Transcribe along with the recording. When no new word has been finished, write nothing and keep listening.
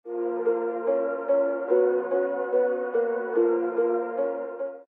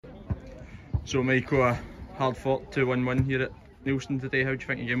So Michael, a hard fought 2-1 win here at Neilston today. How do you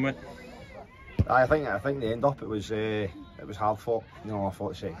think the game went? I think the end up it was hard fought. You know, I thought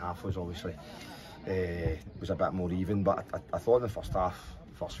the second half was obviously was a bit more even, but I thought in the first half,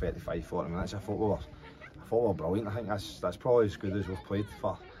 first 35-40 minutes, I thought we were brilliant. I think that's probably as good as we've played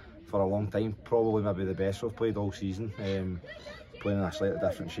for a long time. Probably maybe the best we've played all season. Playing in a slightly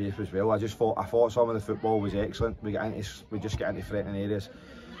different shape as well. I thought some of the football was excellent. We just get into threatening areas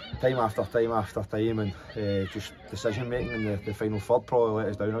time after time, and just decision making in the final third probably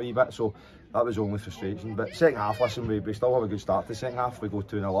let us down a wee bit. So that was only frustration. But second half, listen, we still have a good start to the second half. We go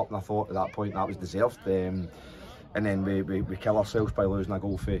 2-0 up, and I thought at that point that was deserved. And then we kill ourselves by losing a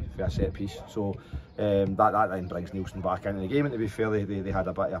goal for a set piece. So that then brings Neilston back into the game. And to be fair, they had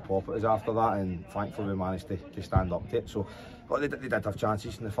a bit of a pop at us after that, and thankfully we managed to stand up to it. So they did have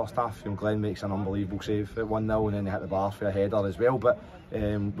chances in the first half. You know, Glenn makes an unbelievable save at 1-0, and then they hit the bar for a header as well. But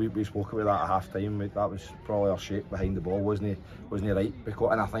we spoke about that at half time. That was probably our shape behind the ball, wasn't right?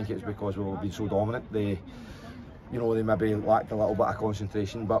 And I think it's because we were being so dominant. They maybe lacked a little bit of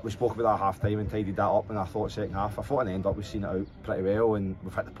concentration, but we spoke about that at half time and tidied that up. And I thought second half, in the end up we've seen it out pretty well, and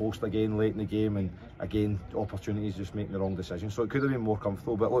we've hit the post again late in the game, and again opportunities, just making the wrong decisions. So it could have been more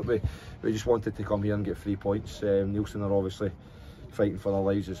comfortable, but look, we just wanted to come here and get 3 points. Neilston are obviously fighting for their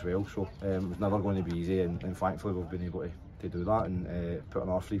lives as well, so it was never going to be easy, and thankfully we've been able to do that and put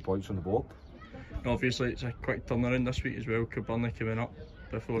another 3 points on the board. Obviously it's a quick turnaround this week as well. Kilbirnie coming up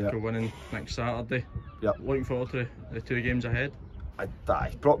before winning next Saturday. Yep. Looking forward to the 2 games ahead.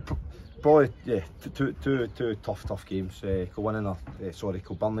 Probably two tough games. Kilbirnie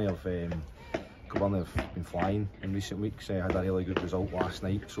have been flying in recent weeks. Had a really good result last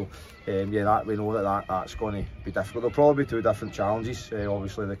night. So we know that's going to be difficult. There'll probably be 2 different challenges.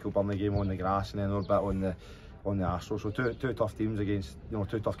 Obviously the Kilbirnie game on the grass, and then a bit on the Astro. So two tough teams against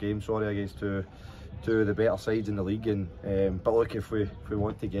 2 tough games. Against two of the better sides in the league. And but look, if we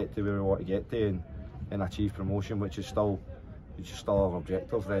want to get to where we want to get to and achieve promotion, which is still our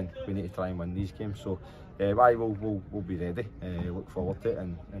objective, then we need to try and win these games. So we'll be ready. Look forward to it,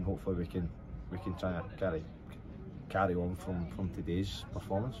 and hopefully we can try and carry on from today's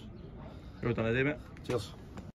performance. Well done today, mate. Cheers.